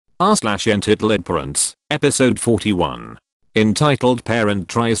r/EntitledParents, episode 41. Entitled parent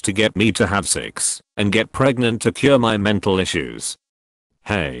tries to get me to have sex and get pregnant to cure my mental issues.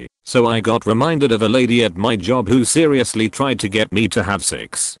 Hey, so I got reminded of a lady at my job who seriously tried to get me to have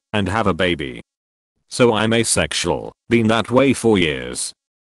sex and have a baby. So I'm asexual, been that way for years.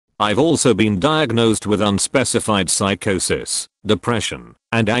 I've also been diagnosed with unspecified psychosis, depression,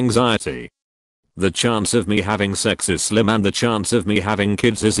 and anxiety. The chance of me having sex is slim and the chance of me having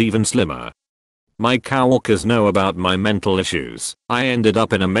kids is even slimmer. My coworkers know about my mental issues. I ended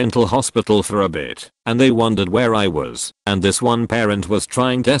up in a mental hospital for a bit, and they wondered where I was, and this one parent was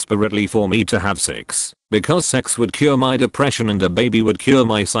trying desperately for me to have sex, because sex would cure my depression and a baby would cure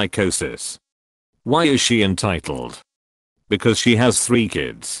my psychosis. Why is she entitled? Because she has 3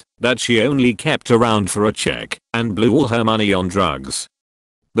 kids that she only kept around for a check and blew all her money on drugs.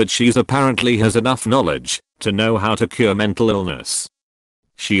 But she's apparently has enough knowledge to know how to cure mental illness.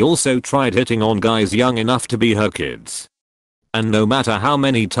 She also tried hitting on guys young enough to be her kids. And no matter how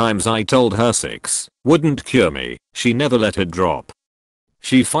many times I told her sex wouldn't cure me, she never let it drop.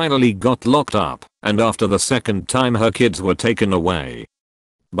 She finally got locked up, and after the second time her kids were taken away.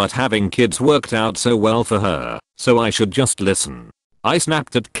 But having kids worked out so well for her, so I should just listen. I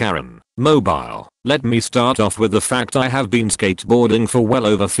snapped at Karen, mobile. Let me start off with the fact I have been skateboarding for well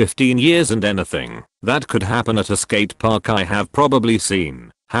over 15 years and anything that could happen at a skate park I have probably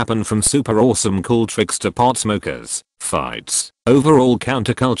seen happen, from super awesome cool tricks to pot smokers, fights, overall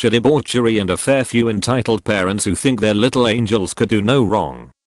counterculture debauchery, and a fair few entitled parents who think their little angels could do no wrong.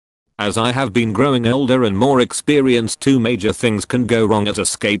 As I have been growing older and more experienced, 2 major things can go wrong at a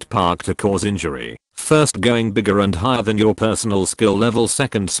skate park to cause injury. First, going bigger and higher than your personal skill level.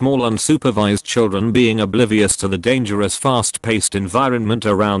 Second, small unsupervised children being oblivious to the dangerous fast-paced environment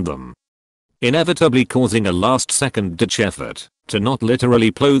around them, inevitably causing a last-second ditch effort to not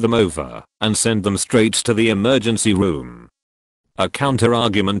literally plow them over and send them straight to the emergency room. A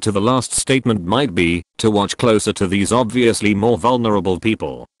counter-argument to the last statement might be to watch closer to these obviously more vulnerable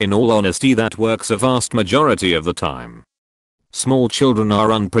people. In all honesty, that works a vast majority of the time. Small children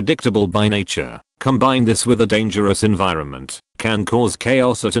are unpredictable by nature. Combine this with a dangerous environment, can cause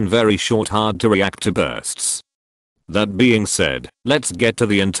chaos at and very short, hard to react to bursts. That being said, let's get to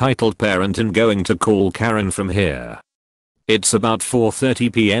the entitled parent and going to call Karen from here. It's about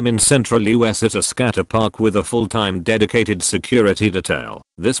 4:30 p.m. in central US at a scatter park with a full-time dedicated security detail.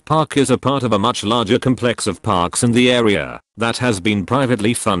 This park is a part of a much larger complex of parks in the area that has been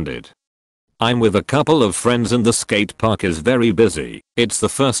privately funded. I'm with a couple of friends and the skate park is very busy. It's the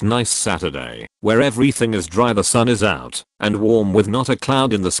first nice Saturday where everything is dry, the sun is out, and warm with not a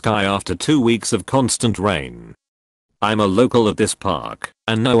cloud in the sky after 2 weeks of constant rain. I'm a local at this park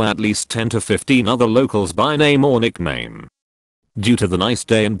and know at least 10 to 15 other locals by name or nickname. Due to the nice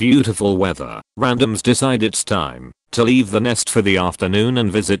day and beautiful weather, randoms decide it's time to leave the nest for the afternoon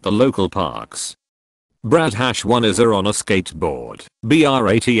and visit the local parks. Brad-1 is on a skateboard.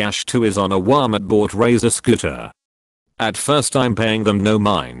 BR-80-2 is on a Walmart-bought Razor scooter. At first I'm paying them no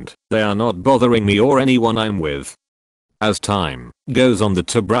mind. They are not bothering me or anyone I'm with. As time goes on, the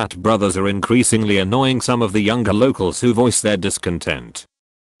two Brat brothers are increasingly annoying some of the younger locals who voice their discontent.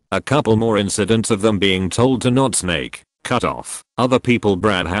 A couple more incidents of them being told to not snake, cut off other people.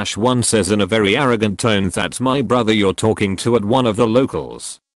 Brad-1 says in a very arrogant tone, "That's my brother you're talking to," at one of the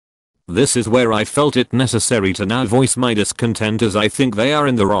locals. This is where I felt it necessary to now voice my discontent, as I think they are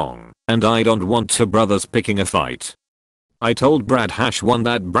in the wrong, and I don't want two brothers picking a fight. I told Brad-1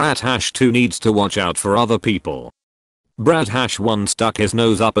 that Brat-2 needs to watch out for other people. Brad-1 stuck his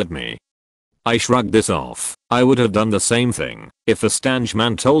nose up at me. I shrugged this off. I would have done the same thing if a stange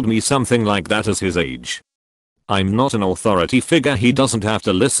man told me something like that as his age. I'm not an authority figure, he doesn't have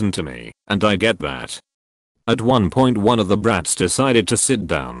to listen to me, and I get that. At one point one of the brats decided to sit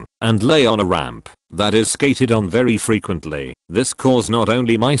down and lay on a ramp that is skated on very frequently. This caused not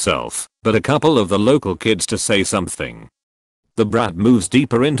only myself, but a couple of the local kids to say something. The brat moves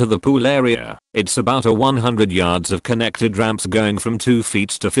deeper into the pool area. It's about a 100 yards of connected ramps going from 2 feet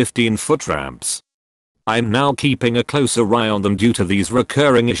to 15-foot ramps. I'm now keeping a closer eye on them due to these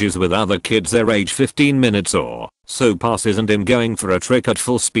recurring issues with other kids their age. 15 minutes or so passes and him going for a trick at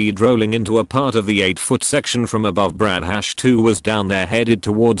full speed, rolling into a part of the 8-foot section from above. Brad-2 was down there headed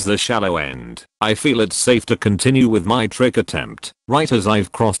towards the shallow end. I feel it's safe to continue with my trick attempt right as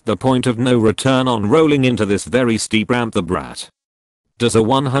I've crossed the point of no return on rolling into this very steep ramp. The brat does a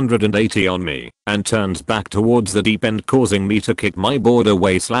 180 on me and turns back towards the deep end, causing me to kick my board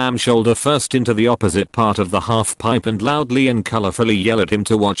away, slam shoulder first into the opposite part of the half pipe, and loudly and colorfully yell at him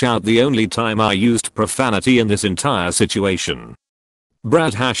to watch out. The only time I used profanity in this entire situation.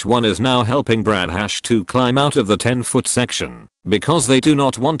 Brad-1 is now helping Brad-2 climb out of the 10-foot section because they do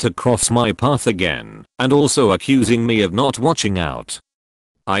not want to cross my path again, and also accusing me of not watching out.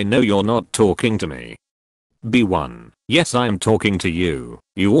 I know you're not talking to me. B1. Yes, I am talking to you.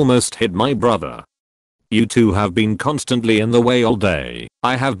 You almost hit my brother. You two have been constantly in the way all day.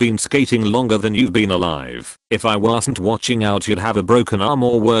 I have been skating longer than you've been alive. If I wasn't watching out, you'd have a broken arm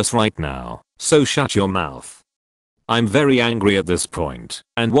or worse right now. So shut your mouth. I'm very angry at this point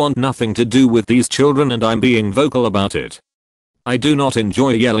and want nothing to do with these children, and I'm being vocal about it. I do not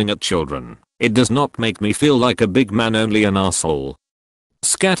enjoy yelling at children. It does not make me feel like a big man, only an asshole.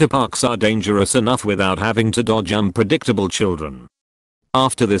 Scatter parks are dangerous enough without having to dodge unpredictable children.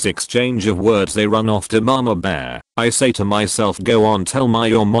 After this exchange of words, they run off to Mama Bear. I say to myself, go on, tell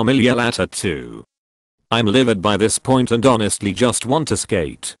your mom I'll yell at her too. I'm livid by this point and honestly just want to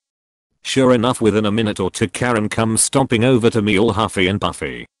skate. Sure enough, within a minute or two, Karen comes stomping over to me all huffy and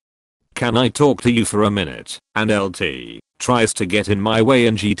puffy. Can I talk to you for a minute? And LT tries to get in my way,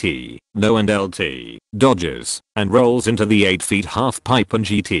 and GT no, and LT dodges and rolls into the 8 feet half pipe, and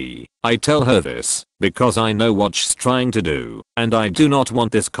GT. I tell her this because I know what she's trying to do and I do not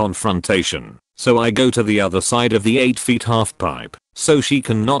want this confrontation, so I go to the other side of the 8 feet half pipe so she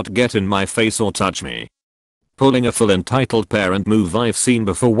cannot get in my face or touch me. Pulling a full entitled parent move I've seen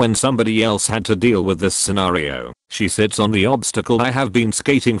before when somebody else had to deal with this scenario. She sits on the obstacle I have been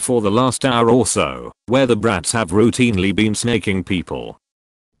skating for the last hour or so, where the brats have routinely been snaking people.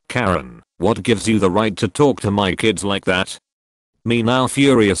 Karen, what gives you the right to talk to my kids like that? Me now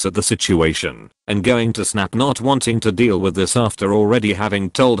furious at the situation and going to snap, not wanting to deal with this after already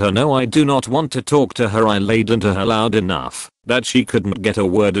having told her no, I do not want to talk to her. I laid into her loud enough that she couldn't get a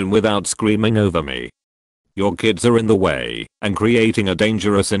word in without screaming over me. Your kids are in the way and creating a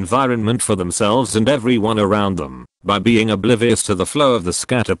dangerous environment for themselves and everyone around them by being oblivious to the flow of the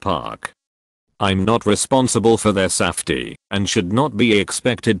scatter park. I'm not responsible for their safety and should not be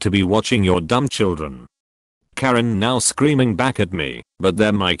expected to be watching your dumb children. Karen now screaming back at me, but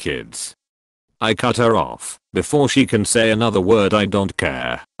they're my kids. I cut her off before she can say another word. I don't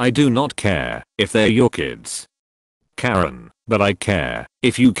care. I do not care if they're your kids. Karen, but I care.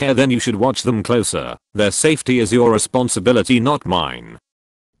 If you care, then you should watch them closer. Their safety is your responsibility, not mine.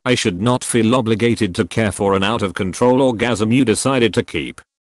 I should not feel obligated to care for an out of control orgasm you decided to keep.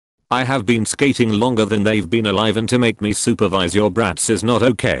 I have been skating longer than they've been alive, and to make me supervise your brats is not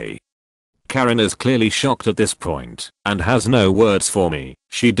okay. Karen is clearly shocked at this point and has no words for me.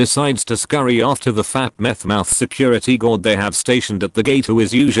 She decides to scurry after the fat meth mouth security guard they have stationed at the gate, who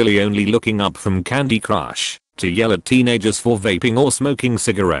is usually only looking up from Candy Crush, to yell at teenagers for vaping or smoking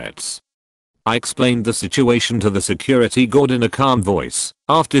cigarettes. I explained the situation to the security guard in a calm voice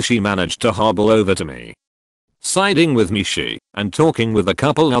after she managed to hobble over to me. Siding with me, and talking with a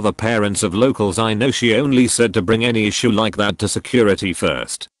couple other parents of locals I know, she only said to bring any issue like that to security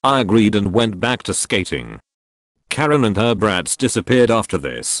first. I agreed and went back to skating. Karen and her brats disappeared after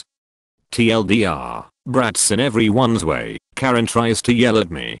this. TLDR, brats in everyone's way. Karen tries to yell at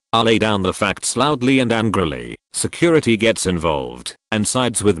me. I lay down the facts loudly and angrily. Security gets involved and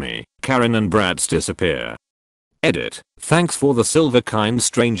sides with me. Karen and brats disappear. Edit. Thanks for the silver, kind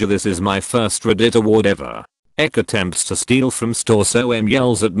stranger. This is my first Reddit award ever. Ek attempts to steal from store, so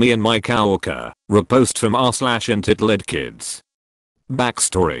yells at me and my coworker. Repost from r/EntitledKids.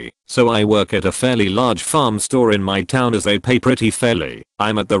 Backstory. So I work at a fairly large farm store in my town as they pay pretty fairly.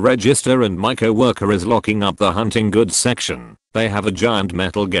 I'm at the register and my coworker is locking up the hunting goods section. They have a giant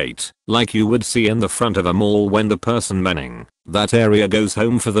metal gate, like you would see in the front of a mall when the person manning that area goes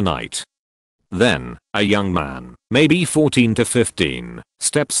home for the night. Then, a young man, maybe 14 to 15,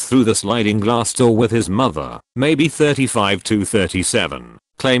 steps through the sliding glass door with his mother, maybe 35 to 37,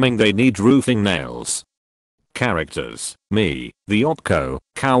 claiming they need roofing nails. Characters: me, the opco,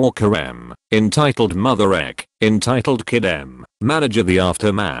 coworker M, entitled mother Ek, entitled kid M, manager the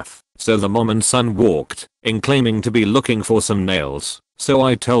aftermath. So the mom and son walked in claiming to be looking for some nails, so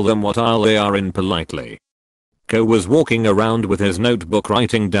I tell them what aisle they are in politely. Co was walking around with his notebook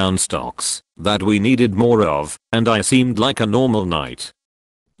writing down stocks that we needed more of, and I seemed like a normal night.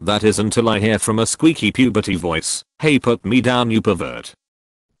 That is until I hear from a squeaky puberty voice, "Hey, put me down, you pervert."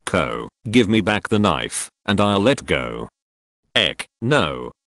 Co, give me back the knife and I'll let go. Ek,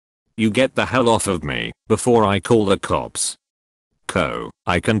 no. You get the hell off of me before I call the cops. Co,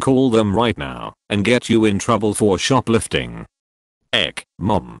 I can call them right now and get you in trouble for shoplifting. Ek,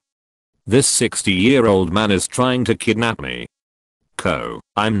 mom. This 60-year-old man is trying to kidnap me. Co,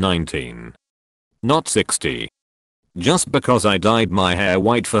 I'm 19. Not 60. Just because I dyed my hair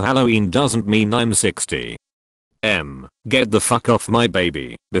white for Halloween doesn't mean I'm 60. M, Get the fuck off my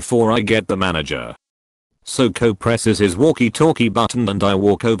baby before I get the manager. So Co presses his walkie-talkie button and I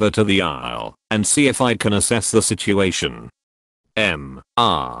walk over to the aisle and see if I can assess the situation. Good.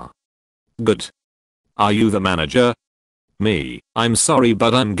 Are you the manager? Me, I'm sorry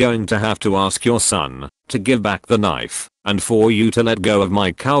but I'm going to have to ask your son to give back the knife and for you to let go of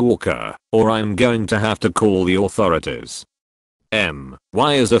my coworker or I'm going to have to call the authorities.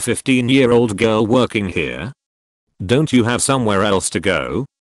 Why is a 15-year-old girl working here? Don't you have somewhere else to go?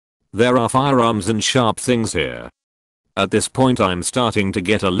 There are firearms and sharp things here. At this point I'm starting to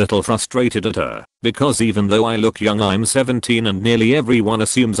get a little frustrated at her, because even though I look young I'm 17 and nearly everyone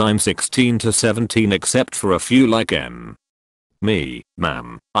assumes I'm 16 to 17 except for a few like me,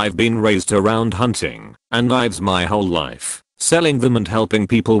 ma'am, I've been raised around hunting and knives my whole life. Selling them and helping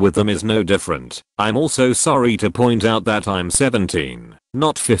people with them is no different. I'm also sorry to point out that I'm 17,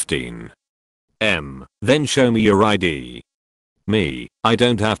 not 15. Then show me your ID. Me, I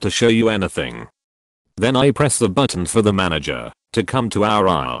don't have to show you anything. Then I press the button for the manager to come to our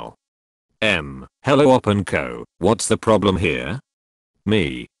aisle. Hello Op and Co, what's the problem here?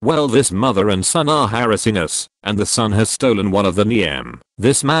 Me, well this mother and son are harassing us and the son has stolen one of the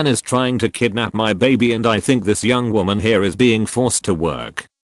This man is trying to kidnap my baby and I think this young woman here is being forced to work.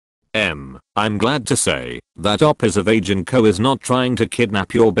 I'm glad to say that Op is of age and Co is not trying to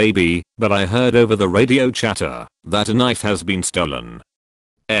kidnap your baby, but I heard over the radio chatter that a knife has been stolen.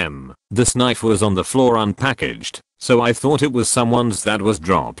 This knife was on the floor unpackaged, so I thought it was someone's that was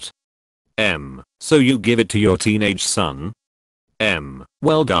dropped. So you give it to your teenage son?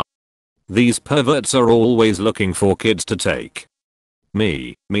 Well done. These perverts are always looking for kids to take.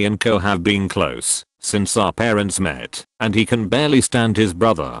 Me and Co have been close since our parents met, and he can barely stand his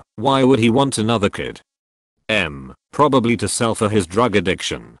brother. Why would he want another kid? Probably to sell for his drug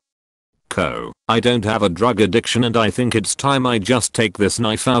addiction. Co, I don't have a drug addiction and I think it's time I just take this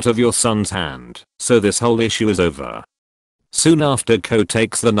knife out of your son's hand, so this whole issue is over. Soon after Co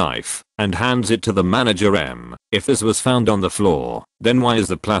takes the knife and hands it to the manager. If this was found on the floor, then why is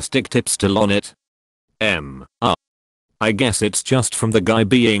the plastic tip still on it? I guess it's just from the guy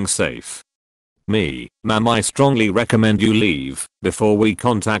being safe. Me, ma'am, I strongly recommend you leave before we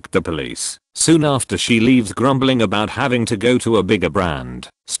contact the police. Soon after she leaves grumbling about having to go to a bigger brand.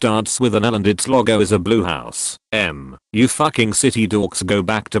 Starts with an L and its logo is a blue house. You fucking city dorks, go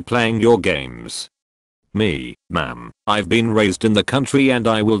back to playing your games. Me, ma'am, I've been raised in the country and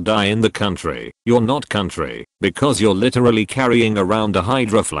I will die in the country. You're not country because you're literally carrying around a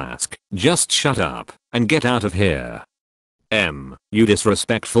hydro flask. Just shut up and get out of here. You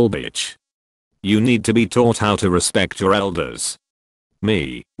disrespectful bitch. You need to be taught how to respect your elders.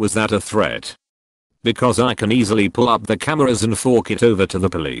 Me, was that a threat? Because I can easily pull up the cameras and fork it over to the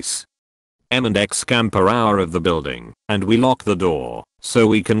police. And X scamper out of the building and we lock the door so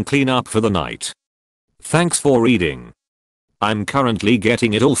we can clean up for the night. Thanks for reading. I'm currently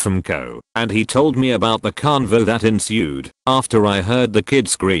getting it all from Co, and he told me about the convo that ensued after I heard the kid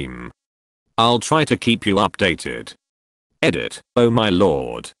scream. I'll try to keep you updated. Edit. Oh my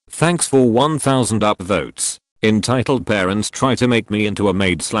lord, thanks for 1000 upvotes. Entitled parents try to make me into a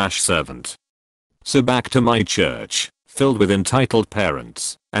maid/servant. So back to my church, filled with entitled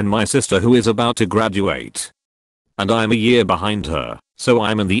parents, and my sister who is about to graduate. And I'm a year behind her, so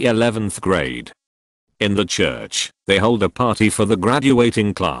I'm in the 11th grade. In the church, they hold a party for the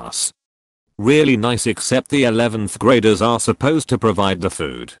graduating class. Really nice, except the 11th graders are supposed to provide the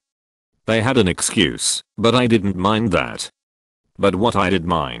food. They had an excuse, but I didn't mind that. But what I did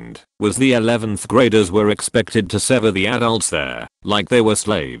mind was the 11th graders were expected to sever the adults there, like they were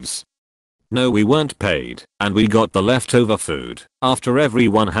slaves. No, we weren't paid, and we got the leftover food after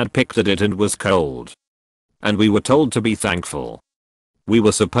everyone had picked at it and was cold. And we were told to be thankful. We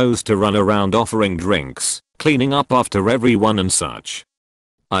were supposed to run around offering drinks, cleaning up after everyone and such.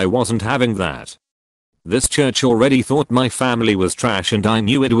 I wasn't having that. This church already thought my family was trash and I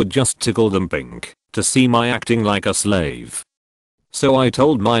knew it would just tickle them pink to see my acting like a slave. So I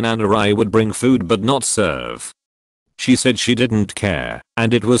told my nana I would bring food but not serve. She said she didn't care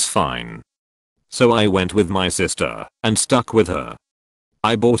and it was fine. So I went with my sister and stuck with her.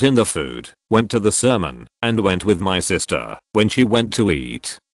 I bought in the food, went to the sermon, and went with my sister when she went to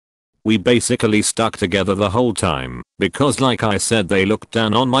eat. We basically stuck together the whole time because, like I said, they looked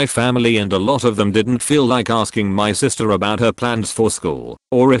down on my family and a lot of them didn't feel like asking my sister about her plans for school,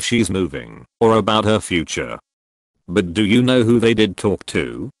 or if she's moving, or about her future. But do you know who they did talk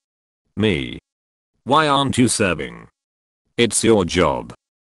to? Me. Why aren't you serving? It's your job.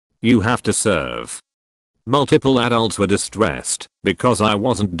 You have to serve. Multiple adults were distressed because I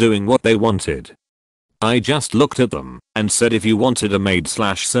wasn't doing what they wanted. I just looked at them and said if you wanted a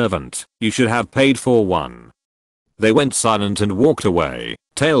maid/servant, you should have paid for one. They went silent and walked away,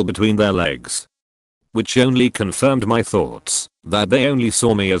 tail between their legs. Which only confirmed my thoughts that they only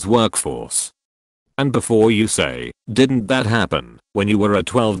saw me as workforce. And before you say, didn't that happen when you were a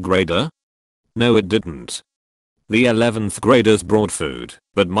 12th grader? No, it didn't. The 11th graders brought food,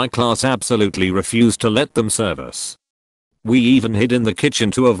 but my class absolutely refused to let them serve us. We even hid in the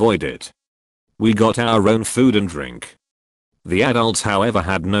kitchen to avoid it. We got our own food and drink. The adults, however,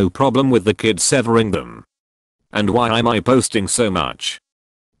 had no problem with the kids severing them. And why am I posting so much?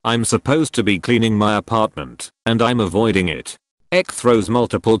 I'm supposed to be cleaning my apartment, and I'm avoiding it. Ek throws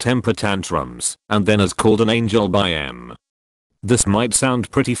multiple temper tantrums, and then is called an angel by M. This might sound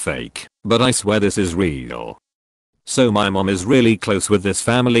pretty fake, but I swear this is real. So my mom is really close with this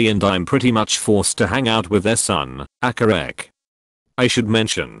family and I'm pretty much forced to hang out with their son, Ek. I should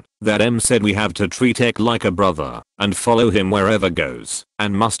mention that M said we have to treat Ek like a brother and follow him wherever goes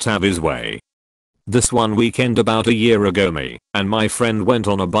and must have his way. This one weekend about a year ago, me and my friend went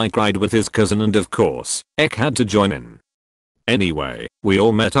on a bike ride with his cousin and of course, Ek had to join in. Anyway, we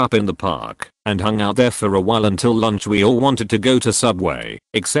all met up in the park and hung out there for a while until lunch. We all wanted to go to Subway,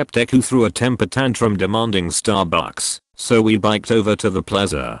 except Ek, who threw a temper tantrum demanding Starbucks. So we biked over to the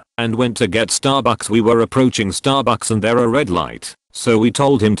plaza and went to get Starbucks. We were approaching Starbucks and there a red light, so we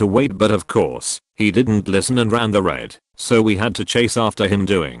told him to wait, but of course, he didn't listen and ran the red, so we had to chase after him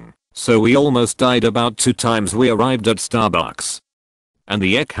doing. So we almost died about 2 times. We arrived at Starbucks. And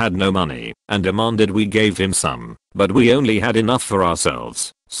the Ek had no money and demanded we gave him some, but we only had enough for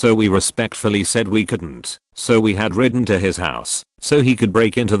ourselves, so we respectfully said we couldn't, so we had ridden to his house so he could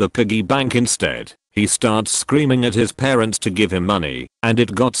break into the piggy bank instead. He starts screaming at his parents to give him money, and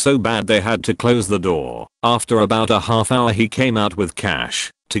it got so bad they had to close the door. After about a half hour he came out with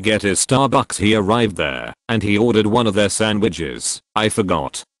cash to get his Starbucks. He arrived there and he ordered one of their sandwiches. I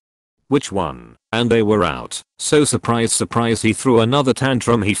forgot which one, and they were out. So surprise he threw another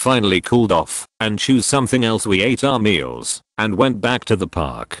tantrum. He finally cooled off and chose something else. We ate our meals and went back to the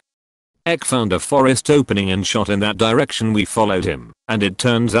park. Ek found a forest opening and shot in that direction. We followed him and it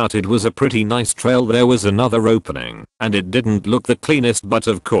turns out it was a pretty nice trail. There was another opening and it didn't look the cleanest, but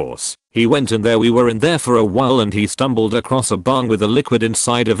of course he went in there. We were in there for a while and he stumbled across a barn with a liquid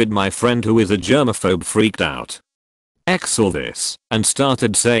inside of it. My friend, who is a germaphobe, freaked out. Ek saw this and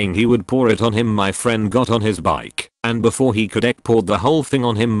started saying he would pour it on him. My friend got on his bike and before he could, Ek poured the whole thing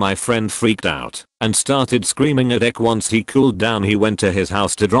on him. My friend freaked out and started screaming at Ek. Once he cooled down he went to his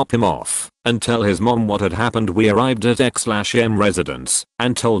house to drop him off and tell his mom what had happened. We arrived at Ek/M residence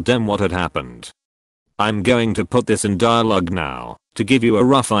and told them what had happened. I'm going to put this in dialogue now to give you a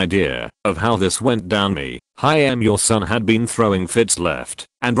rough idea of how this went down. Me, hi M, your son had been throwing fits left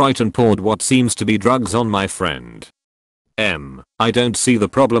and right and poured what seems to be drugs on my friend. M, I don't see the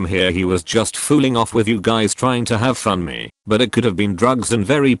problem here. He was just fooling off with you guys trying to have fun. Me, but it could have been drugs and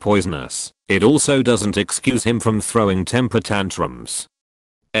very poisonous. It also doesn't excuse him from throwing temper tantrums.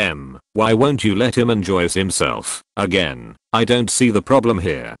 M, why won't you let him enjoy himself? Again, I don't see the problem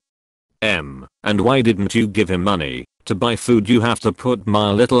here. M, and why didn't you give him money to buy food? You have to put my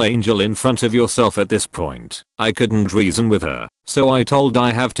little angel in front of yourself at this point. I couldn't reason with her, so I told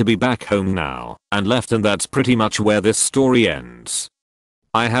I have to be back home now and left, and that's pretty much where this story ends.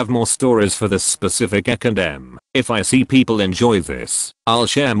 I have more stories for this specific Ek and M. If I see people enjoy this, I'll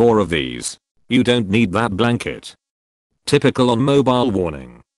share more of these. You don't need that blanket. Typical on mobile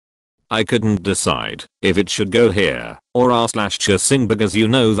warning. I couldn't decide if it should go here or r/sing because you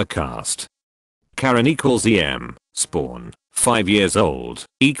know the cast. Karen equals EM, Spawn, 5 years old,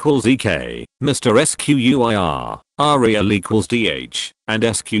 equals EK, Mr. SQUIR, Ariel equals DH, and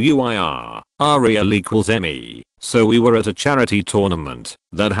SQUIR, Ariel equals ME. So we were at a charity tournament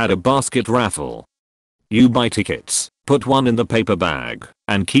that had a basket raffle. You buy tickets, put one in the paper bag,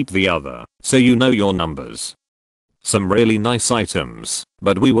 and keep the other, so you know your numbers. Some really nice items,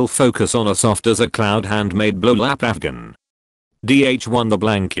 but we will focus on a soft as a cloud handmade blow lap Afghan. DH won the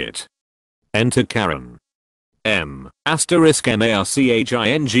blanket. Enter Karen. M *marching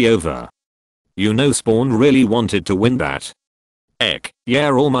over. You know Spawn really wanted to win that. Ek, yeah,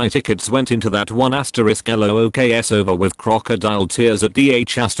 all my tickets went into that one *looks over with crocodile tears at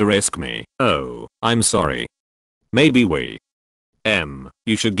DH *me. Oh, I'm sorry. Maybe we. M,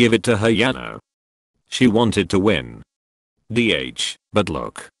 you should give it to her, Yano. She wanted to win. DH, but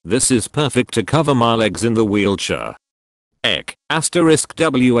look, this is perfect to cover my legs in the wheelchair. Ek, *WAILINGSTARTS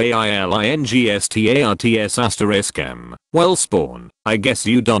 *M. Well Spawn, I guess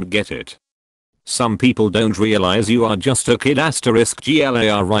you don't get it. Some people don't realize you are just a kid *glaring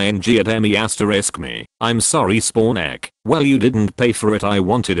at me. I'm sorry Spawn Ek. Well you didn't pay for it, I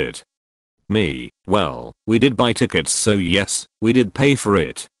wanted it. Me. Well, we did buy tickets so yes, we did pay for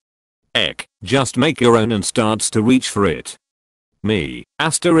it. Ek. Just make your own and starts to reach for it. Me.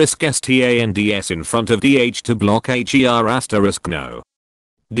 *STANDS in front of DH to block HER no.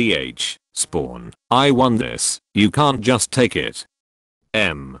 DH. Spawn. I won this. You can't just take it.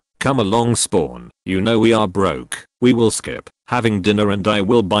 M. Come along Spawn. You know we are broke. We will skip having dinner and I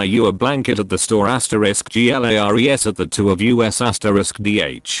will buy you a blanket at the store *GLARES at the two of us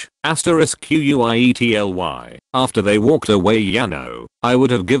 *DH *QUIETLY. After they walked away I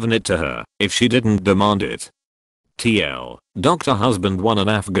would have given it to her if she didn't demand it. TL. Doctor husband won an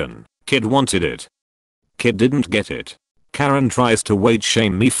Afghan. Kid wanted it. Kid didn't get it. Karen tries to weight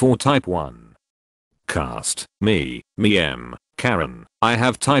shame me for type 1. Cast. Me M. Karen. I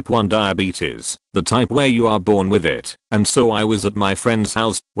have type 1 diabetes, the type where you are born with it, and so I was at my friend's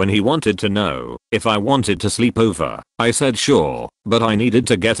house when he wanted to know if I wanted to sleep over. I said sure, but I needed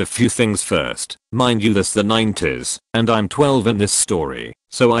to get a few things first. Mind you this the 90s, and I'm 12 in this story,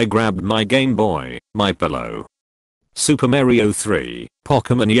 so I grabbed my Game Boy, my pillow, Super Mario 3,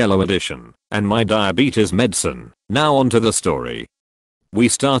 Pokemon Yellow Edition, and my diabetes medicine. Now onto the story. We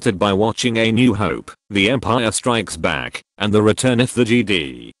started by watching A New Hope, The Empire Strikes Back, and The Return of the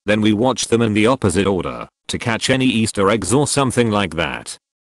GD. Then we watched them in the opposite order, to catch any Easter eggs or something like that.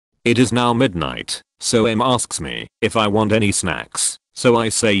 It is now midnight, so M asks me if I want any snacks, so I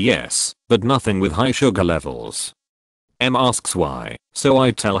say yes, but nothing with high sugar levels. M asks why, so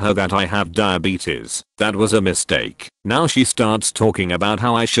I tell her that I have diabetes. That was a mistake. Now she starts talking about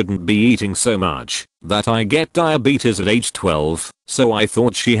how I shouldn't be eating so much, that I get diabetes at age 12, so I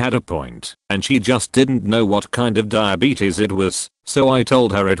thought she had a point, and she just didn't know what kind of diabetes it was, so I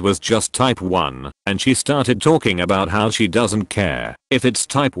told her it was just type 1, and she started talking about how she doesn't care if it's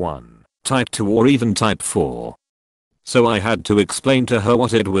type 1, type 2 or even type 4. So I had to explain to her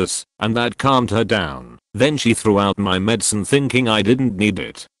what it was, and that calmed her down. Then she threw out my medicine thinking I didn't need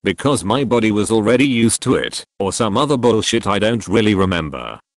it, because my body was already used to it, or some other bullshit I don't really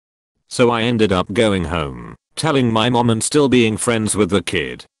remember. So I ended up going home, telling my mom and still being friends with the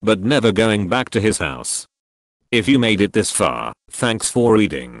kid, but never going back to his house. If you made it this far, thanks for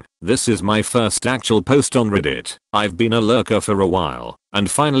reading. This is my first actual post on Reddit. I've been a lurker for a while,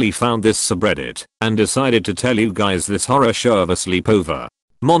 and finally found this subreddit, and decided to tell you guys this horror show of a sleepover.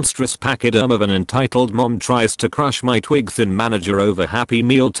 Monstrous pachyderm of an entitled mom tries to crush my twig thin manager over Happy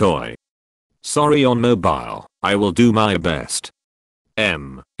Meal toy. Sorry on mobile, I will do my best.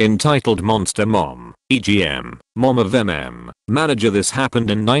 M. Entitled Monster Mom, EGM, Mom of Manager. This happened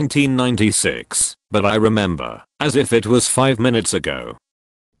in 1996, but I remember, as if it was 5 minutes ago.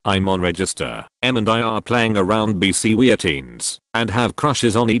 I'm on register, M and I are playing around BC, we are teens, and have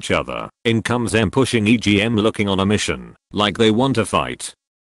crushes on each other. In comes M pushing EGM looking on a mission, like they want to fight.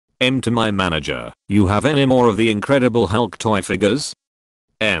 M to my manager, you have any more of the Incredible Hulk toy figures?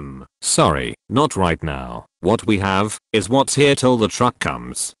 M. Sorry, not right now. What we have is what's here till the truck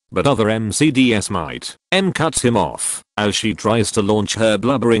comes, but other MCDS might. M cuts him off as she tries to launch her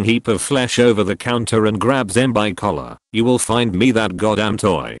blubbering heap of flesh over the counter and grabs M by collar. You will find me that goddamn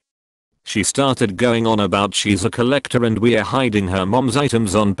toy. She started going on about she's a collector and we're hiding her mom's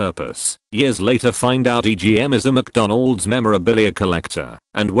items on purpose. Years later find out EGM is a McDonald's memorabilia collector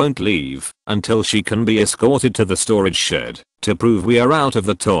and won't leave until she can be escorted to the storage shed to prove we are out of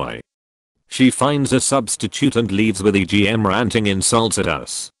the toy. She finds a substitute and leaves with EGM ranting insults at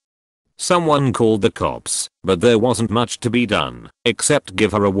us. Someone called the cops, but there wasn't much to be done except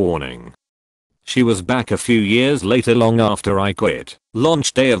give her a warning. She was back a few years later long after I quit.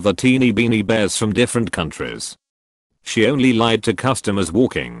 Launch day of the teeny beanie bears from different countries. She only lied to customers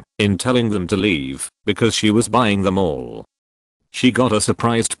walking in telling them to leave because she was buying them all. She got a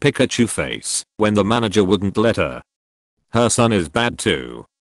surprised Pikachu face when the manager wouldn't let her. Her son is bad too.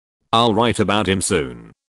 I'll write about him soon.